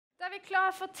vi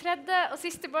klar for tredje og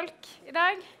siste bolk I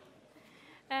dag.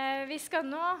 Vi skal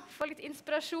nå få litt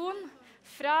inspirasjon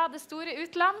fra det store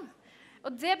utland,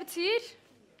 og det betyr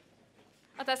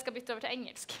at jeg skal bytte over til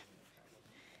engelsk.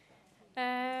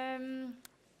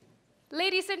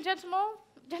 Ladies and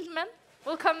gentlemen,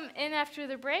 we'll come in after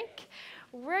the break.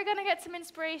 We're going to get some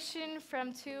inspiration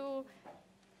from two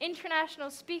international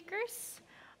speakers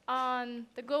on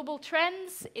the global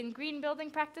trends in green building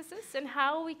practices and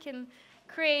how we can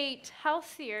create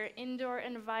healthier indoor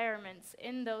environments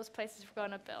in those places we're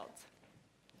going to build,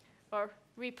 or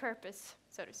repurpose,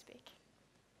 so to speak.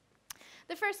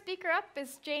 The first speaker up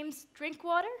is James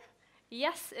Drinkwater.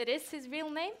 Yes, it is his real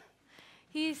name.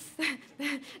 He's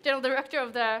the General Director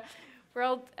of the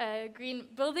World Green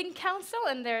Building Council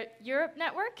and their Europe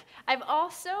network. I've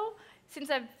also, since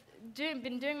I've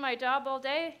been doing my job all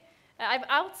day, I've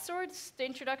outsourced the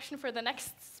introduction for the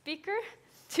next speaker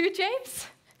to James,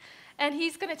 and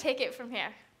he's going to take it from here.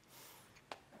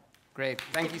 Great,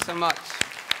 thank you so much.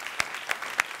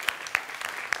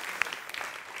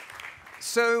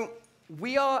 So,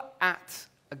 we are at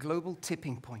a global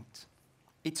tipping point.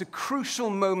 It's a crucial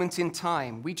moment in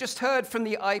time. We just heard from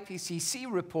the IPCC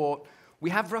report, we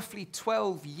have roughly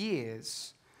 12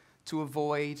 years to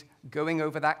avoid going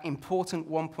over that important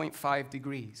 1.5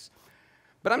 degrees.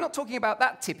 But I'm not talking about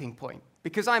that tipping point,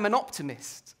 because I'm an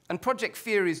optimist, and project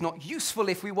theory is not useful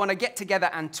if we want to get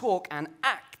together and talk and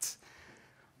act.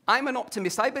 I'm an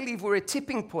optimist. I believe we're at a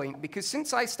tipping point, because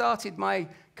since I started my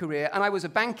career, and I was a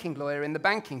banking lawyer in the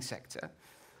banking sector,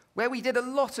 where we did a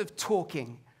lot of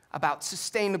talking about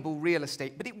sustainable real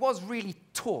estate, but it was really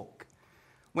talk.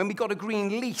 When we got a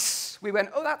green lease, we went,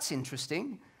 oh, that's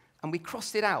interesting, and we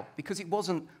crossed it out because it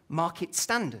wasn't market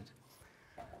standard.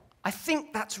 I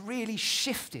think that's really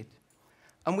shifted,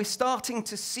 and we're starting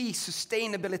to see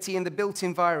sustainability in the built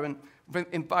environment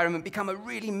become a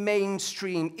really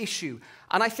mainstream issue.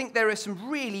 And I think there are some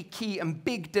really key and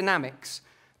big dynamics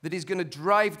that is going to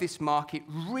drive this market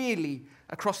really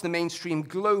across the mainstream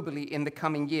globally in the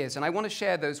coming years, and I want to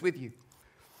share those with you.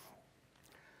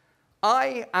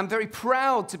 I am very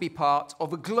proud to be part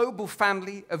of a global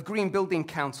family of green building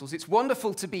councils. It's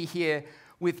wonderful to be here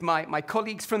with my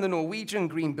colleagues from the Norwegian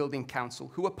Green Building Council,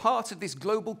 who are part of this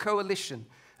global coalition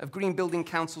of green building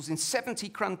councils in 70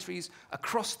 countries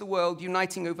across the world,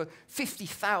 uniting over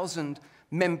 50,000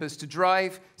 members to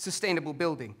drive sustainable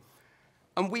building.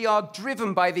 And we are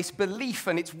driven by this belief,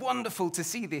 and it's wonderful to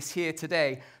see this here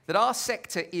today, that our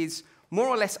sector is more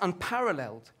or less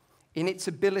unparalleled in its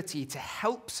ability to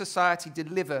help society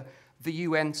deliver the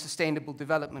UN Sustainable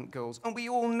Development Goals. And we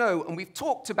all know, and we've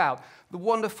talked about, the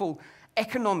wonderful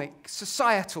economic,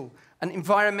 societal, and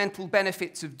environmental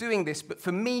benefits of doing this. But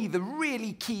for me, the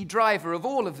really key driver of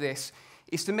all of this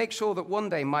is to make sure that one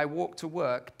day my walk to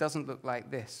work doesn't look like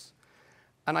this.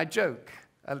 And I joke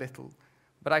a little,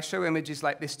 but I show images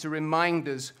like this to remind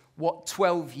us what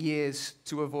 12 years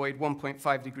to avoid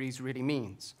 1.5 degrees really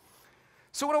means.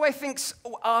 So what do I think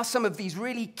are some of these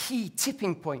really key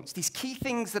tipping points, these key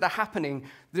things that are happening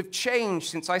that have changed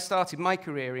since I started my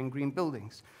career in green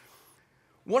buildings?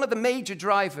 One of the major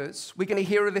drivers we're going to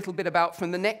hear a little bit about from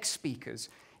the next speakers,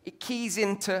 it keys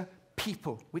into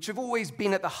people, which have always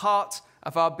been at the heart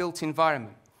of our built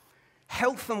environment.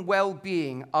 Health and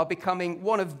well-being are becoming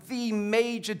one of the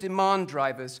major demand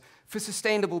drivers for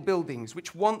sustainable buildings,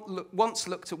 which once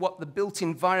looked at what the built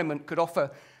environment could offer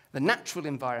the natural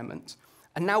environment,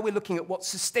 and now we're looking at what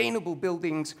sustainable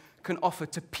buildings can offer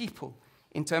to people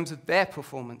in terms of their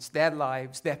performance, their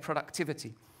lives, their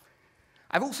productivity.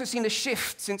 I've also seen a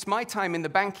shift since my time in the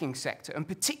banking sector, and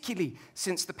particularly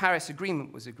since the Paris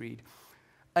Agreement was agreed.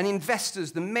 And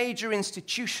investors, the major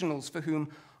institutionals for whom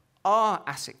our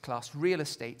asset class, real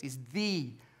estate, is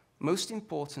the most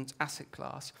important asset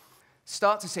class,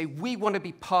 start to say, we want to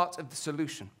be part of the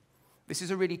solution. This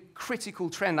is a really critical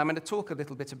trend I'm going to talk a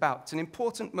little bit about. It's an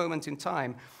important moment in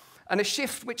time, and a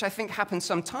shift which I think happened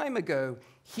some time ago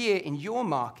here in your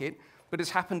market, but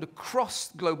has happened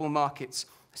across global markets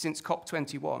since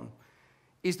COP21,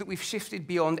 is that we've shifted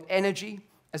beyond energy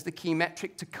as the key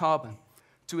metric to carbon,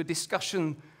 to a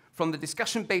discussion from the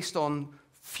discussion based on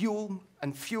fuel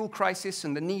and fuel crisis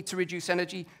and the need to reduce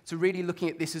energy, to really looking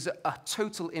at this as a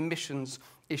total emissions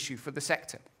issue for the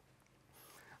sector.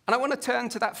 And I want to turn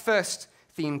to that first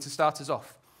theme to start us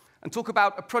off and talk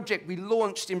about a project we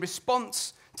launched in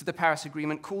response to the Paris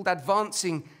Agreement called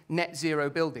Advancing Net Zero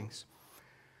Buildings.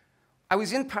 I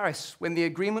was in Paris when the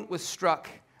agreement was struck,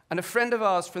 and a friend of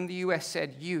ours from the US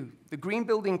said, the Green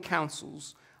Building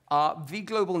Councils are the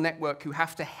global network who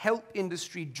have to help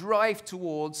industry drive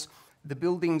towards the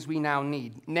buildings we now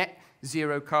need, net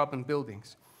zero carbon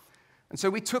buildings. And so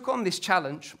we took on this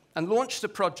challenge and launched a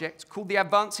project called the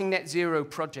Advancing Net Zero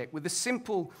Project with a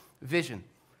simple vision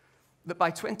that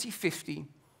by 2050,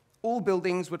 all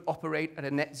buildings would operate at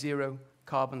a net zero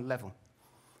carbon level.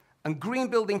 And green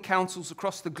building councils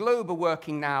across the globe are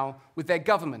working now with their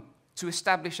government to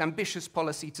establish ambitious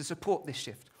policy to support this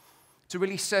shift, to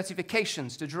release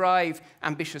certifications to drive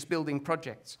ambitious building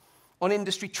projects, on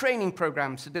industry training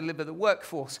programs to deliver the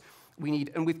workforce we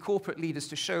need, and with corporate leaders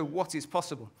to show what is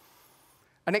possible.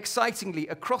 And excitingly,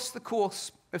 across the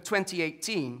course of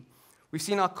 2018, we've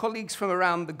seen our colleagues from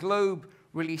around the globe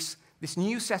release this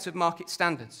new set of market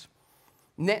standards,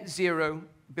 net zero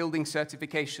building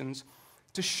certifications,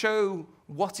 to show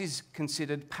what is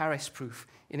considered Paris-proof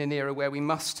in an era where we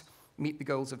must meet the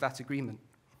goals of that agreement.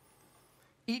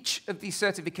 Each of these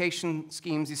certification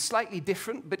schemes is slightly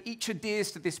different, but each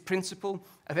adheres to this principle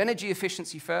of energy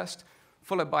efficiency first,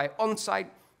 followed by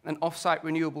on-site and off-site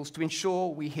renewables to ensure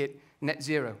we hit net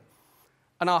zero.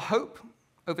 And our hope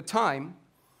over time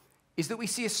is that we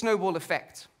see a snowball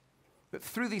effect, that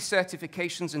through these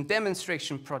certifications and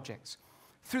demonstration projects,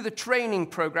 through the training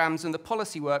programs and the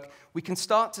policy work, we can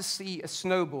start to see a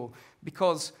snowball,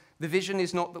 because the vision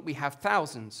is not that we have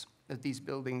thousands of these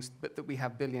buildings, but that we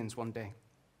have billions one day.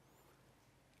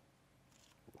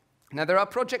 Now, there are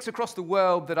projects across the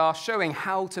world that are showing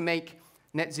how to make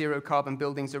net zero carbon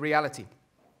buildings a reality.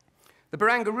 The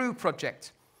Barangaroo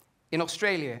project in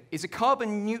Australia is a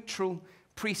carbon neutral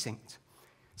precinct.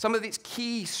 Some of its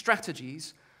key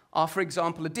strategies are, for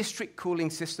example, a district cooling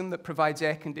system that provides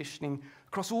air conditioning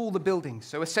across all the buildings,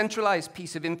 so a centralized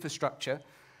piece of infrastructure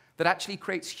that actually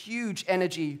creates huge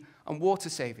energy and water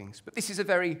savings. But this is a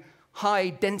very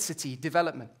high-density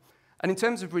development. And in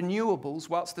terms of renewables,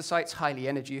 whilst the site's highly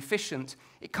energy efficient,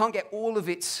 it can't get all of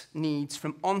its needs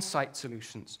from on-site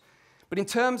solutions. But in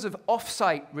terms of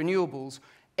off-site renewables,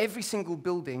 every single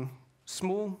building,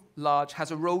 small, large,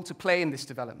 has a role to play in this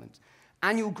development.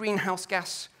 Annual greenhouse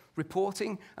gas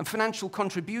reporting and financial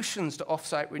contributions to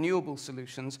off-site renewable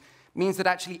solutions means that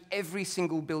actually every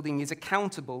single building is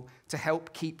accountable to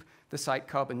help keep the site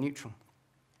carbon neutral.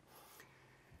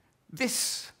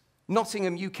 This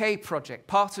Nottingham, UK project,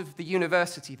 part of the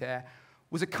university there,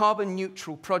 was a carbon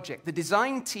neutral project. The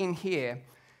design team here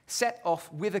set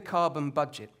off with a carbon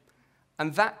budget,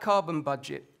 and that carbon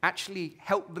budget actually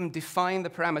helped them define the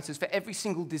parameters for every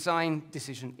single design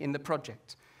decision in the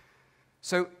project.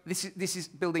 So this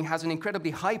building has an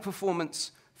incredibly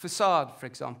high-performance facade, for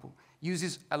example,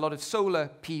 uses a lot of solar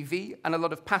PV and a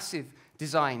lot of passive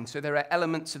design. So there are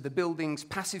elements of the buildings,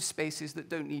 passive spaces that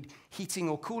don't need heating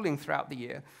or cooling throughout the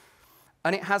year.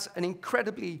 And it has an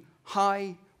incredibly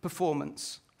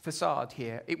high-performance facade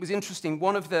here. It was interesting,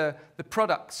 one of the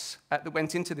products that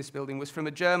went into this building was from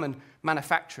a German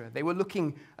manufacturer. They were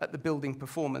looking at the building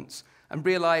performance and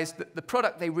realized that the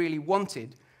product they really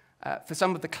wanted for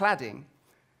some of the cladding,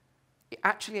 it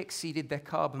actually exceeded their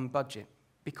carbon budget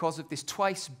because of this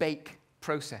twice-bake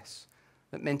process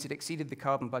that meant it exceeded the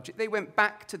carbon budget. They went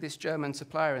back to this German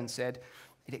supplier and said,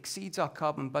 it exceeds our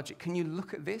carbon budget. Can you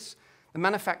look at this? The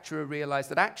manufacturer realized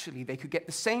that actually they could get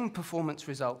the same performance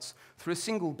results through a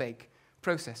single bake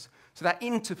process. So that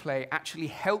interplay actually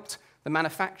helped the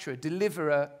manufacturer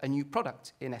deliver a new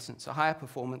product, in essence, a higher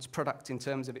performance product in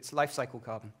terms of its life cycle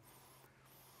carbon.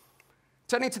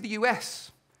 Turning to the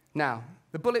US now,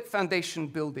 the Bullitt Foundation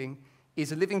building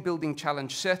is a Living Building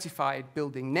Challenge certified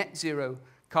building, net zero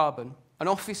carbon, an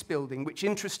office building which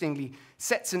interestingly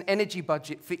sets an energy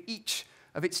budget for each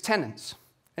of its tenants.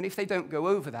 And if they don't go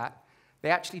over that, they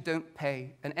actually don't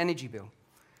pay an energy bill.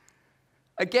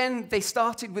 Again, they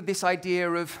started with this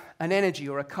idea of an energy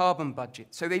or a carbon budget.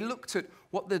 So they looked at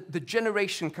what the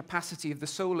generation capacity of the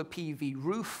solar PV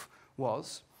roof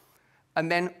was,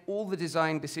 and then all the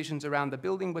design decisions around the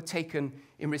building were taken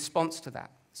in response to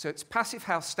that. So it's Passive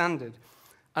House Standard.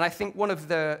 And I think one of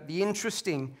the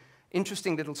interesting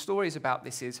little stories about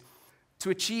this is, to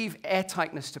achieve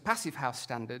airtightness to Passive House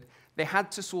Standard, they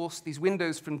had to source these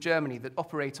windows from Germany that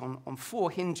operate on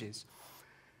 4 hinges.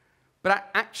 But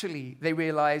actually, they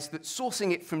realized that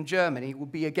sourcing it from Germany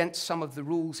would be against some of the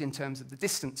rules in terms of the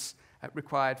distance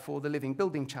required for the Living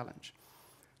Building Challenge.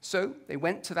 So they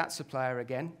went to that supplier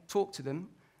again, talked to them.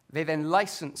 They then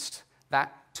licensed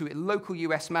that to a local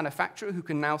US manufacturer who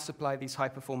can now supply these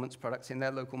high-performance products in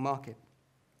their local market.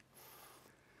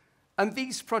 And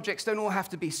these projects don't all have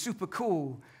to be super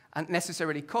cool and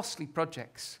necessarily costly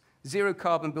projects. Zero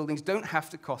carbon buildings don't have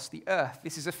to cost the earth.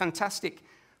 This is a fantastic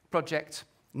project,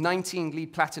 19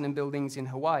 LEED Platinum buildings in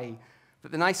Hawaii.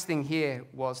 But the nice thing here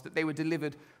was that they were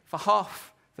delivered for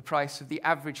half the price of the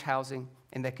average housing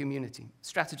in their community.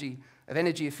 Strategy of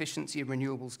energy efficiency and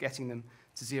renewables getting them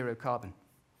to zero carbon.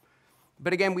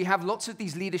 But again, we have lots of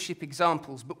these leadership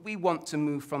examples, but we want to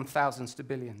move from thousands to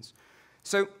billions.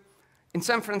 So in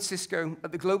San Francisco,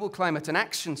 at the Global Climate and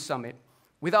Action Summit,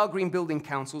 with our green building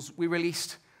councils, we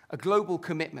released a global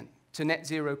commitment to net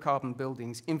zero carbon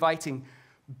buildings, inviting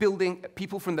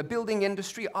people from the building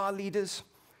industry, our leaders,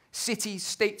 cities,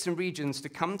 states, and regions to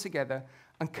come together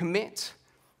and commit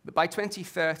that by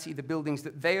 2030, the buildings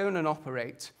that they own and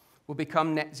operate will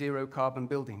become net zero carbon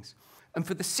buildings. And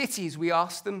for the cities, we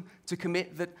asked them to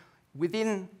commit that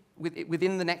within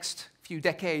the next few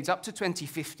decades, up to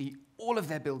 2050, all of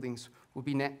their buildings will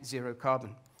be net zero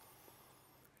carbon.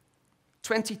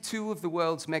 22 of the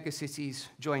world's megacities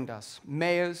joined us.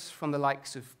 Mayors from the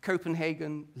likes of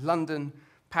Copenhagen, London,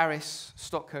 Paris,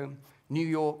 Stockholm, New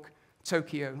York,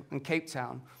 Tokyo, and Cape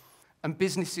Town, and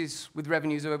businesses with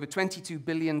revenues of over $22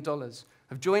 billion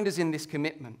have joined us in this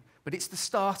commitment, but it's the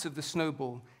start of the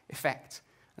snowball effect.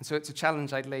 And so it's a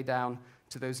challenge I'd lay down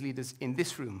to those leaders in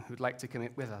this room who'd like to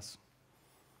commit with us.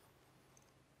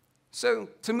 So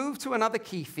to move to another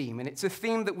key theme, and it's a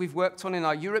theme that we've worked on in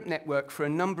our Europe network for a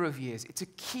number of years. It's a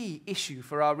key issue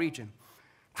for our region,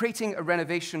 creating a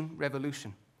renovation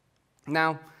revolution.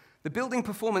 Now, the Building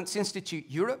Performance Institute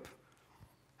Europe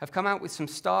have come out with some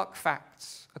stark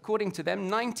facts. According to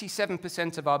them,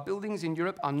 97% of our buildings in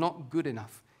Europe are not good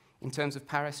enough in terms of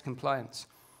Paris compliance.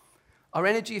 Our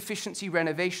energy efficiency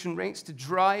renovation rates to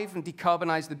drive and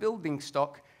decarbonize the building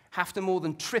stock have to more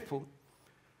than triple,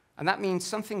 and that means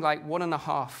something like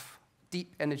 1.5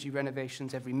 deep energy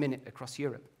renovations every minute across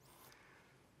Europe.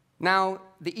 Now,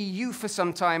 the EU for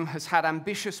some time has had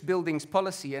ambitious buildings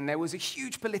policy, and there was a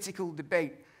huge political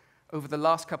debate over the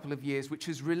last couple of years, which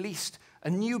has released a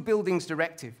new buildings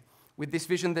directive with this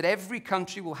vision that every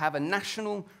country will have a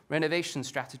national renovation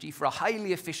strategy for a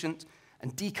highly efficient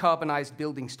and decarbonized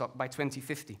building stock by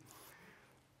 2050.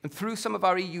 And through some of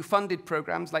our EU-funded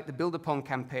programs, like the Build Upon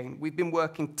campaign, we've been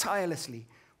working tirelessly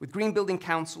with green building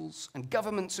councils and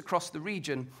governments across the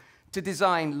region to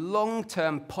design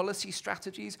long-term policy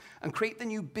strategies and create the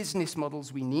new business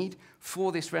models we need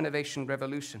for this renovation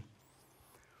revolution.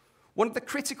 One of the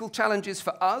critical challenges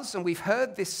for us, and we've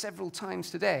heard this several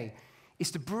times today,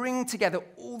 is to bring together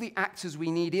all the actors we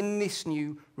need in this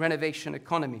new renovation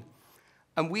economy.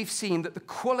 And we've seen that the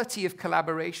quality of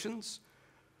collaborations,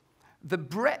 the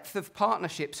breadth of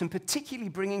partnerships, and particularly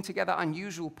bringing together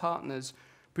unusual partners,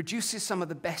 produces some of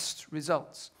the best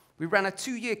results. We ran a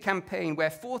 2-year campaign where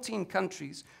 14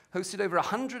 countries hosted over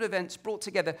 100 events, brought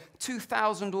together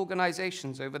 2,000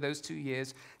 organizations over those 2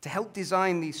 years to help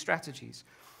design these strategies.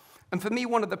 And for me,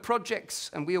 one of the projects,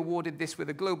 and we awarded this with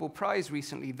a global prize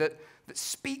recently, that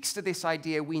speaks to this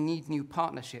idea we need new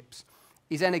partnerships,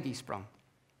 is Energiesprong,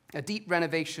 a deep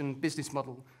renovation business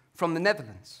model from the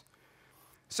Netherlands.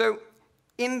 So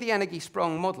in the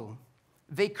Energiesprong model,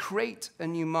 they create a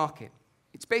new market.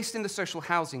 It's based in the social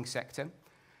housing sector,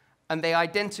 and they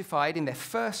identified in the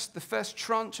first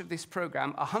tranche of this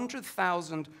program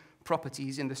 100,000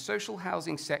 properties in the social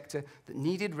housing sector that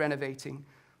needed renovating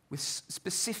with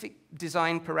specific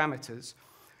design parameters.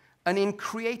 And in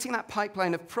creating that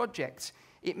pipeline of projects,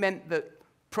 it meant that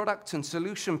product and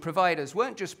solution providers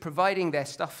weren't just providing their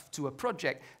stuff to a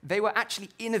project, they were actually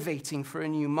innovating for a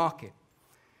new market.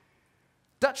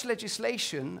 Dutch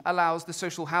legislation allows the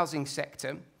social housing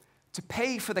sector to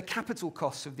pay for the capital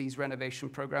costs of these renovation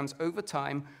programs over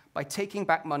time by taking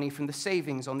back money from the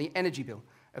savings on the energy bill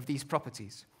of these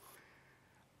properties.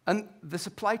 And the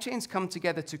supply chains come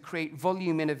together to create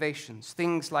volume innovations,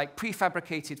 things like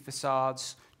prefabricated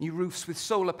facades, new roofs with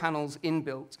solar panels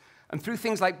inbuilt, and through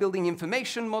things like building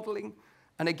information modeling,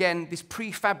 and again, this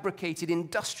prefabricated,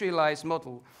 industrialized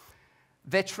model,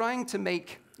 they're trying to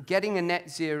make getting a net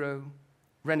zero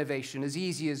renovation as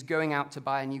easy as going out to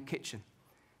buy a new kitchen.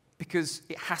 Because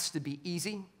it has to be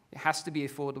easy, it has to be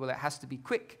affordable, it has to be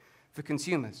quick for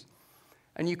consumers.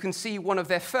 And you can see one of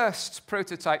their first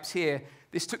prototypes here.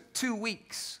 This took 2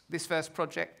 weeks, this first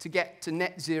project, to get to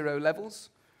net zero levels.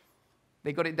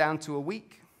 They got it down to a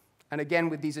week. And again,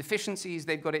 with these efficiencies,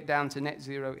 they've got it down to net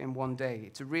zero in 1 day.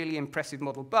 It's a really impressive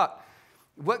model, but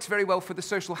it works very well for the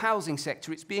social housing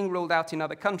sector. It's being rolled out in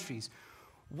other countries.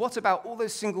 What about all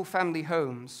those single-family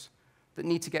homes that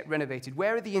need to get renovated?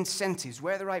 Where are the incentives?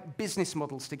 Where are the right business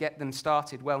models to get them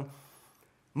started? Well,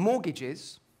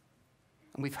 mortgages,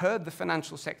 and we've heard the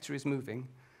financial sector is moving,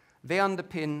 they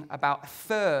underpin about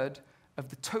 1/3 of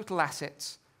the total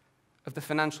assets of the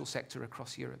financial sector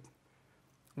across Europe.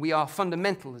 We are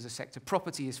fundamental as a sector.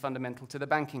 Property is fundamental to the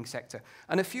banking sector.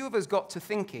 And a few of us got to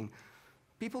thinking,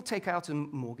 people take out a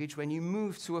mortgage when you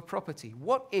move to a property.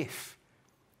 What if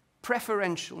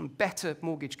preferential and better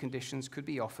mortgage conditions could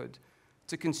be offered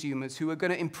to consumers who are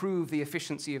going to improve the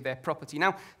efficiency of their property.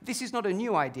 Now, this is not a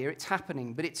new idea, it's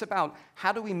happening, but it's about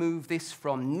how do we move this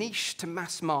from niche to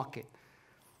mass market.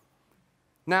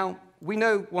 Now, we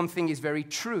know one thing is very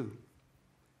true.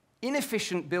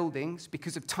 Inefficient buildings,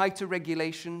 because of tighter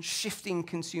regulation, shifting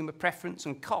consumer preference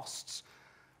and costs,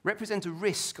 represent a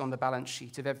risk on the balance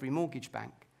sheet of every mortgage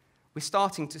bank. We're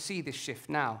starting to see this shift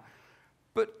now.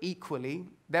 But equally,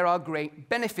 there are great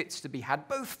benefits to be had,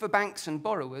 both for banks and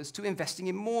borrowers, to investing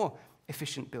in more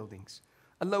efficient buildings.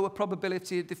 A lower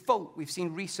probability of default. We've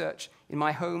seen research in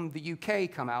my home, the UK,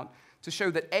 come out to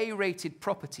show that A-rated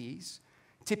properties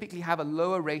typically have a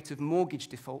lower rate of mortgage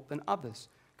default than others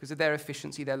because of their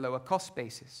efficiency, their lower cost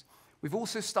basis. We've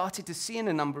also started to see in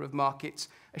a number of markets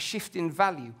a shift in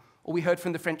value, or we heard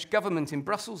from the French government in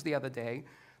Brussels the other day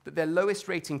that their lowest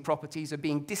rating properties are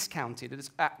being discounted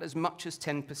at as much as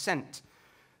 10%.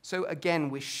 So again,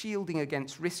 we're shielding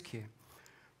against risk here.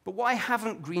 But why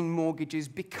haven't green mortgages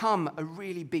become a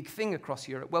really big thing across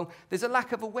Europe? Well, there's a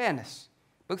lack of awareness,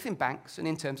 both in banks and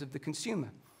in terms of the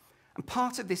consumer. And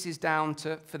part of this is down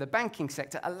to, for the banking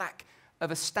sector, a lack of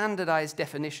a standardized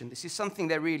definition. This is something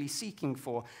they're really seeking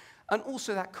for. And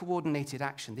also that coordinated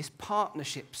action, this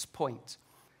partnerships point.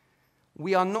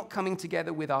 We are not coming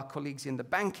together with our colleagues in the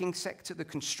banking sector, the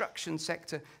construction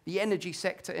sector, the energy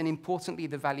sector, and importantly,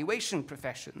 the valuation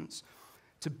professions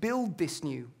to build this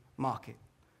new market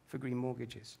for green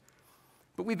mortgages.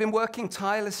 But we've been working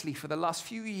tirelessly for the last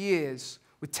few years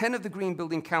with 10 of the green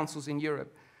building councils in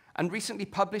Europe and recently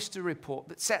published a report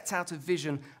that sets out a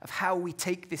vision of how we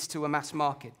take this to a mass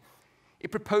market.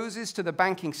 It proposes to the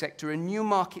banking sector a new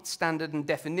market standard and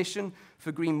definition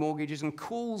for green mortgages and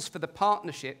calls for the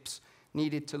partnerships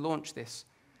needed to launch this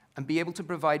and be able to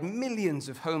provide millions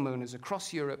of homeowners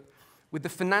across Europe with the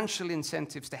financial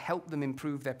incentives to help them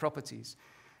improve their properties.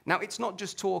 Now, it's not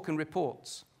just talk and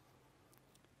reports.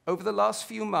 Over the last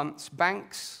few months,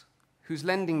 banks whose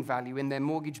lending value in their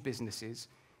mortgage businesses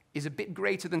is a bit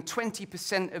greater than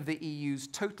 20% of the EU's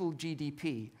total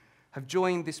GDP have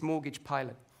joined this mortgage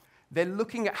pilot. They're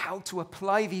looking at how to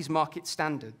apply these market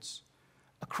standards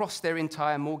across their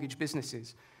entire mortgage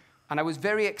businesses. And I was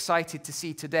very excited to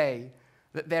see today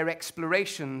that their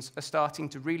explorations are starting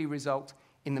to really result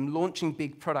in them launching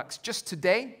big products. Just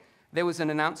today, there was an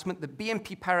announcement that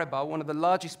BNP Paribas, one of the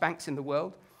largest banks in the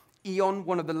world, E.ON,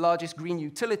 one of the largest green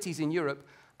utilities in Europe,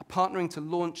 are partnering to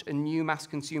launch a new mass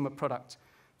consumer product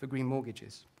for green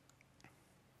mortgages.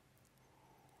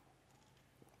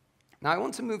 Now, I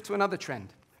want to move to another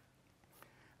trend.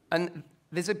 And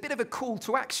there's a bit of a call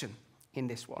to action in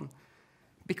this one,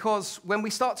 because when we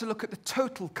start to look at the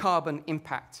total carbon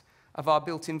impact of our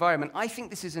built environment, I think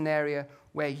this is an area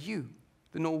where you,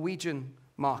 the Norwegian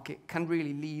market, can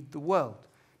really lead the world.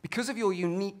 Because of your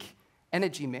unique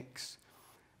energy mix,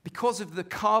 because of the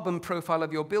carbon profile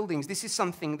of your buildings, this is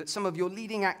something that some of your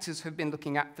leading actors have been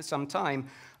looking at for some time.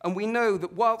 And we know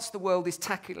that whilst the world is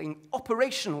tackling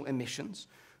operational emissions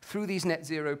through these net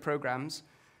zero programs,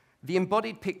 the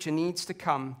embodied picture needs to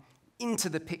come into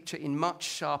the picture in much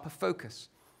sharper focus.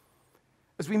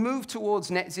 As we move towards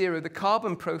net zero, the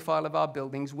carbon profile of our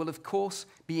buildings will, of course,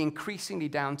 be increasingly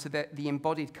down to the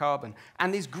embodied carbon.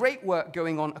 And there's great work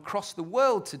going on across the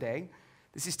world today.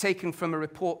 This is taken from a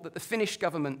report that the Finnish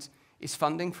government is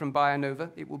funding from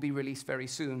Bionova. It will be released very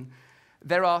soon.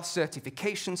 There are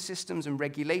certification systems and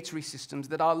regulatory systems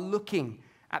that are looking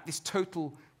at this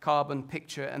total carbon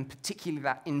picture and particularly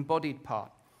that embodied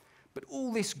part. But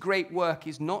all this great work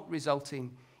is not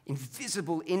resulting in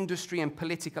visible industry and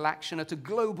political action at a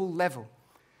global level.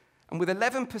 And with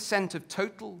 11% of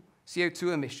total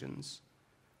CO2 emissions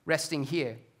resting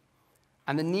here,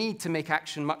 and the need to make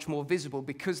action much more visible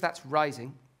because that's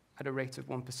rising at a rate of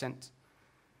 1%,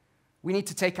 we need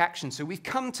to take action. So we've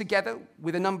come together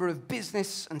with a number of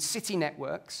business and city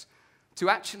networks to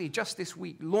actually, just this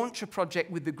week, launch a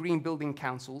project with the Green Building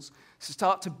Councils to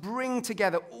start to bring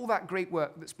together all that great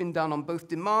work that's been done on both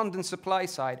demand and supply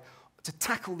side to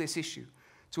tackle this issue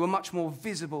to a much more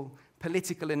visible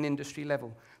political and industry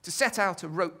level, to set out a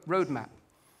roadmap.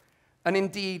 And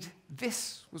indeed,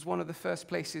 this was one of the first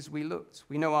places we looked.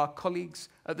 We know our colleagues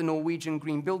at the Norwegian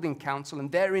Green Building Council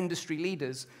and their industry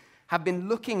leaders have been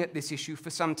looking at this issue for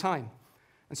some time.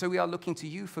 And so we are looking to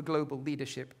you for global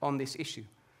leadership on this issue.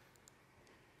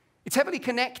 It's heavily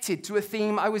connected to a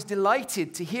theme I was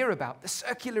delighted to hear about, the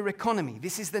circular economy.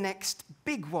 This is the next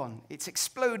big one. It's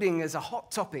exploding as a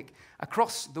hot topic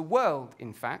across the world,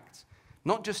 in fact,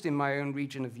 not just in my own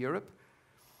region of Europe.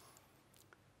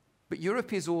 But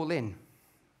Europe is all in.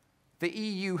 The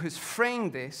EU has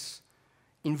framed this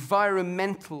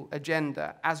environmental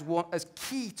agenda as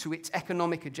key to its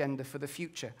economic agenda for the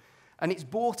future. and it's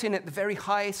bought in at the very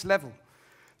highest level.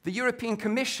 The European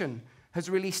Commission has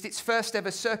released its first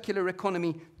ever circular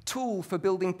economy tool for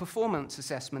building performance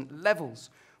assessment, Levels,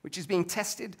 which is being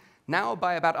tested now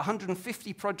by about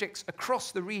 150 projects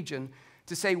across the region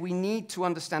to say we need to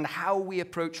understand how we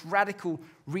approach radical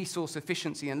resource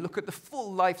efficiency and look at the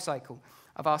full life cycle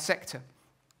of our sector.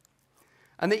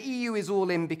 And the EU is all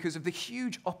in because of the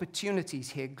huge opportunities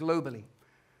here globally.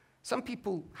 Some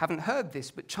people haven't heard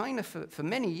this, but China for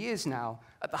many years now,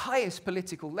 at the highest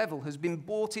political level, has been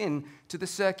bought in to the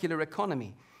circular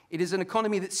economy. It is an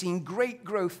economy that's seen great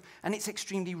growth, and it's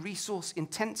extremely resource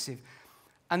intensive.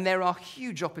 And there are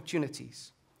huge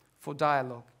opportunities for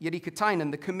dialogue. Jiri Katainen,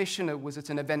 the commissioner, was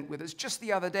at an event with us just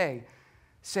the other day,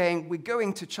 saying, we're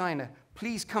going to China,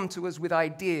 please come to us with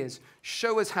ideas,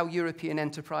 show us how European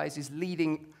enterprise is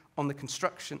leading on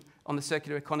the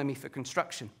circular economy for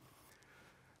construction.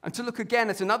 And to look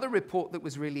again at another report that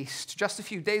was released just a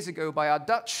few days ago by our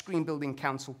Dutch Green Building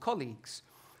Council colleagues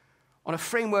on a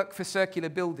framework for circular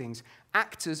buildings.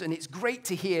 Actors, and it's great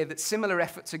to hear that similar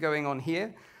efforts are going on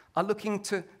here, are looking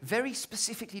to very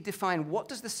specifically define what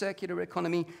does the circular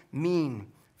economy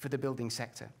mean for the building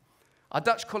sector. Our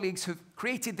Dutch colleagues have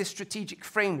created this strategic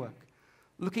framework,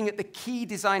 looking at the key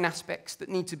design aspects that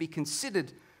need to be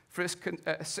considered for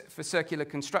circular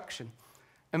construction.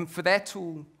 And for their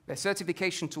tool, their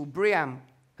certification tool, BREEAM,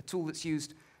 a tool that's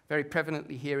used very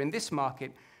prevalently here in this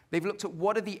market, they've looked at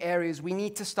what are the areas we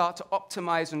need to start to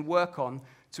optimize and work on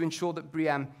to ensure that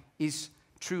BREEAM is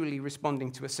truly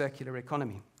responding to a circular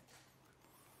economy.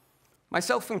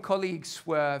 Myself and colleagues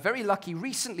were very lucky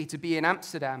recently to be in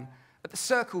Amsterdam at the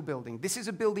Circle building. This is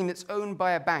a building that's owned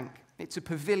by a bank. It's a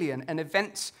pavilion, an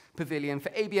events pavilion for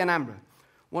ABN AMRO,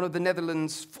 one of the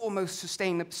Netherlands' foremost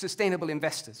sustainable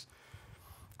investors.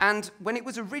 And when it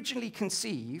was originally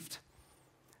conceived,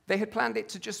 they had planned it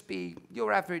to just be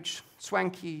your average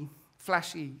swanky,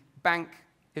 flashy bank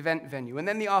event venue. And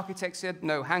then the architect said,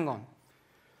 no, hang on.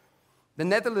 The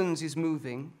Netherlands is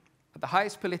moving at the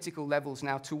highest political levels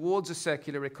now towards a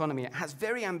circular economy. It has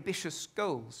very ambitious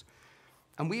goals.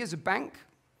 And we as a bank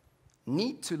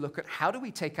need to look at how do we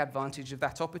take advantage of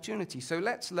that opportunity. So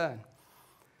let's learn.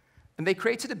 And they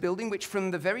created a building which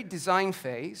from the very design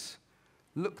phase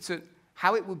looked at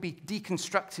how it would be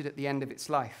deconstructed at the end of its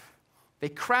life. They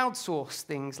crowdsourced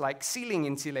things like ceiling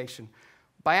insulation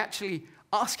by actually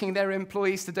asking their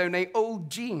employees to donate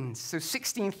old jeans. So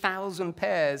 16,000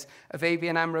 pairs of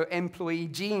ABN AMRO employee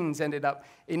jeans ended up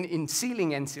in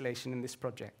ceiling insulation in this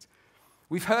project.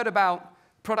 We've heard about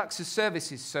products as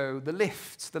services, so the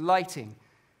lifts, the lighting,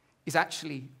 is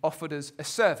actually offered as a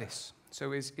service,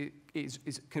 so is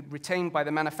retained by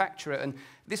the manufacturer. And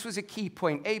this was a key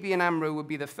point. ABN AMRO would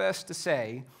be the first to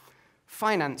say,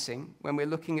 financing, when we're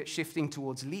looking at shifting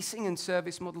towards leasing and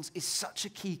service models, is such a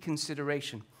key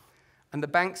consideration. And the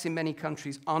banks in many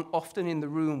countries aren't often in the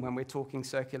room when we're talking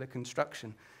circular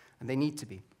construction, and they need to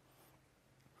be.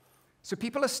 So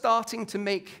people are starting to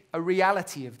make a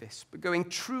reality of this, but going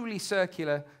truly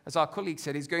circular, as our colleague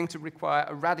said, is going to require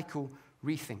a radical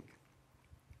rethink.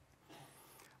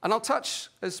 And I'll touch,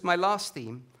 as my last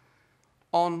theme,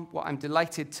 on what I'm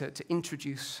delighted to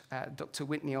introduce Dr.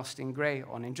 Whitney Austin-Gray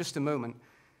on in just a moment,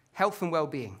 health and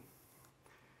well-being.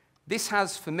 This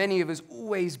has, for many of us,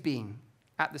 always been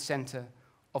at the center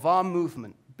of our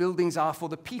movement. Buildings are for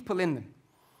the people in them.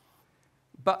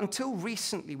 But until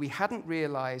recently, we hadn't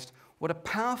realized what a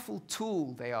powerful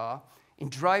tool they are in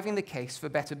driving the case for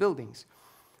better buildings.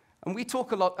 And we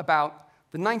talk a lot about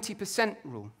the 90%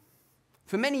 rule.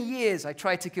 For many years, I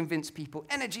tried to convince people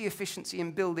energy efficiency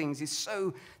in buildings is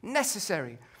so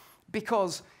necessary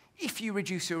because if you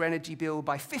reduce your energy bill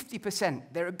by 50%,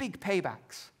 there are big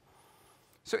paybacks.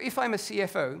 So if I'm a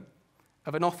CFO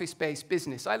of an office-based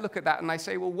business, I look at that and I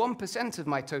say, well, 1% of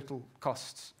my total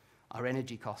costs are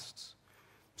energy costs.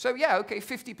 So yeah, okay,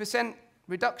 50%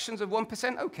 reductions of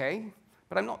 1%, okay,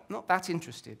 but I'm not that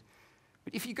interested.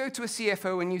 But if you go to a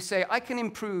CFO and you say, I can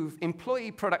improve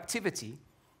employee productivity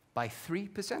by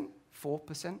 3%,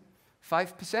 4%,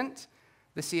 5%,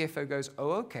 the CFO goes,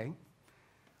 oh, okay,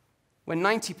 when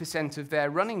 90% of their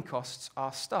running costs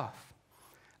are staff.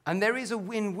 And there is a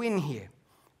win-win here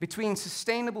between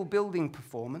sustainable building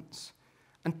performance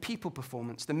and people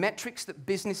performance, the metrics that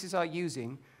businesses are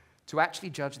using to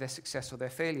actually judge their success or their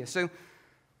failure. So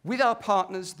with our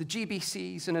partners, the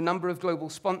GBCs and a number of global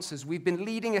sponsors, we've been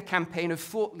leading a campaign of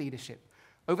thought leadership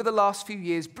over the last few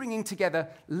years, bringing together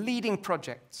leading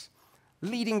projects,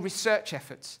 leading research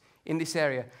efforts in this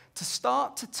area to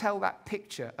start to tell that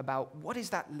picture about what is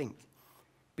that link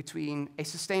between a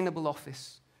sustainable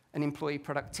office and employee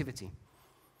productivity,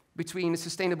 between a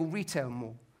sustainable retail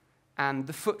mall and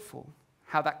the footfall,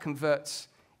 how that converts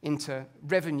into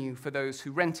revenue for those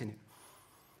who rent in it.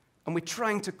 And we're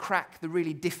trying to crack the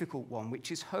really difficult one,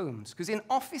 which is homes. Because in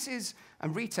offices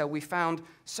and retail, we found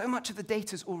so much of the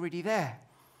data's already there.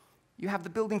 You have the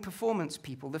building performance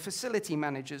people, the facility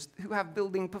managers who have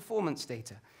building performance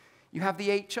data. You have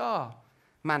the HR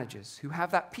managers who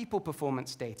have that people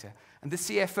performance data, and the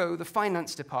CFO, the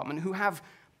finance department, who have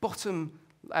bottom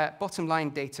line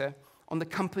data on the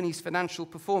company's financial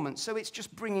performance. So it's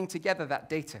just bringing together that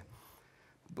data.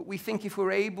 But we think if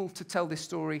we're able to tell this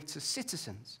story to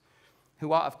citizens,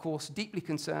 who are, of course, deeply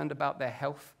concerned about their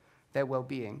health, their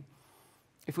well-being,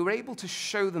 if we're able to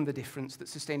show them the difference that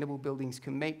sustainable buildings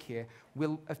can make here,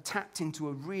 we'll have tapped into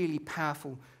a really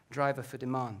powerful driver for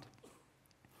demand.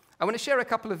 I want to share a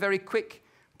couple of very quick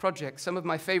projects, some of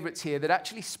my favorites here, that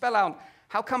actually spell out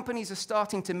how companies are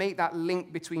starting to make that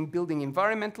link between building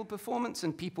environmental performance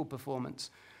and people performance.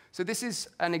 So this is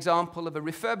an example of a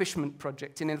refurbishment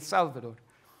project in El Salvador.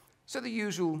 So the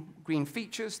usual green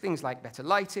features, things like better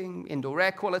lighting, indoor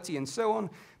air quality, and so on.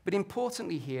 But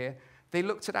importantly here, they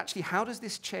looked at actually how does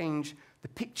this change the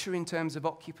picture in terms of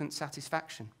occupant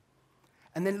satisfaction?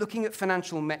 And then looking at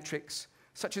financial metrics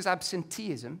such as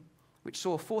absenteeism, which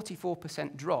saw a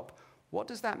 44% drop. What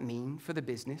does that mean for the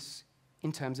business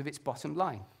in terms of its bottom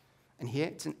line? And here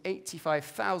it's an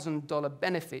 $85,000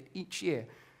 benefit each year.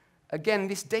 Again,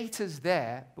 this data's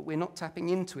there, but we're not tapping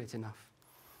into it enough.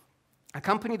 A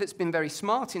company that's been very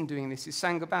smart in doing this is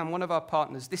Saint-Gobain, one of our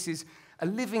partners. This is a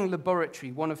living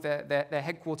laboratory, one of their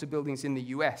headquarter buildings in the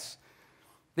US,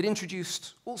 that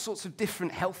introduced all sorts of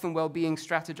different health and well-being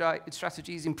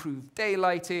strategies, improved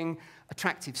daylighting,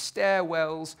 attractive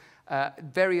stairwells,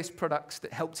 various products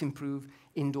that helped improve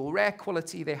indoor air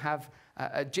quality. They have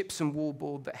a gypsum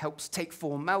wallboard that helps take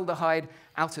formaldehyde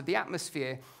out of the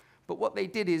atmosphere. But what they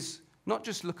did is not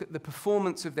just look at the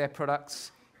performance of their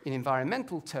products in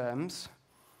environmental terms,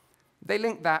 they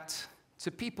linked that to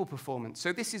people performance.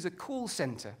 So this is a call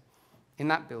center in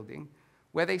that building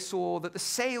where they saw that the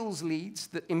sales leads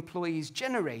that employees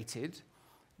generated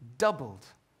doubled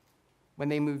when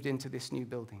they moved into this new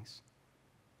buildings.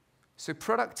 So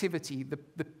productivity,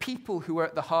 the people who are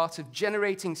at the heart of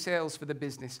generating sales for the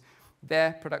business,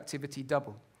 their productivity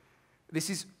doubled. This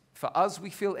is, for us,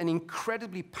 we feel, an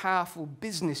incredibly powerful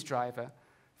business driver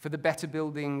for the better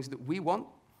buildings that we want,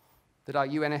 that our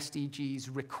UN SDGs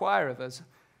require of us,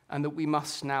 and that we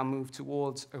must now move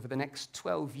towards over the next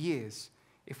 12 years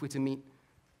if we're to meet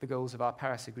the goals of our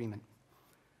Paris Agreement.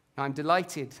 Now, I'm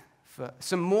delighted for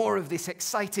some more of this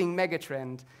exciting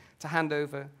megatrend to hand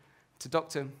over to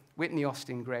Dr. Whitney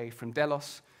Austin Gray from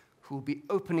Delos, who will be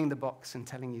opening the box and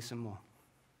telling you some more.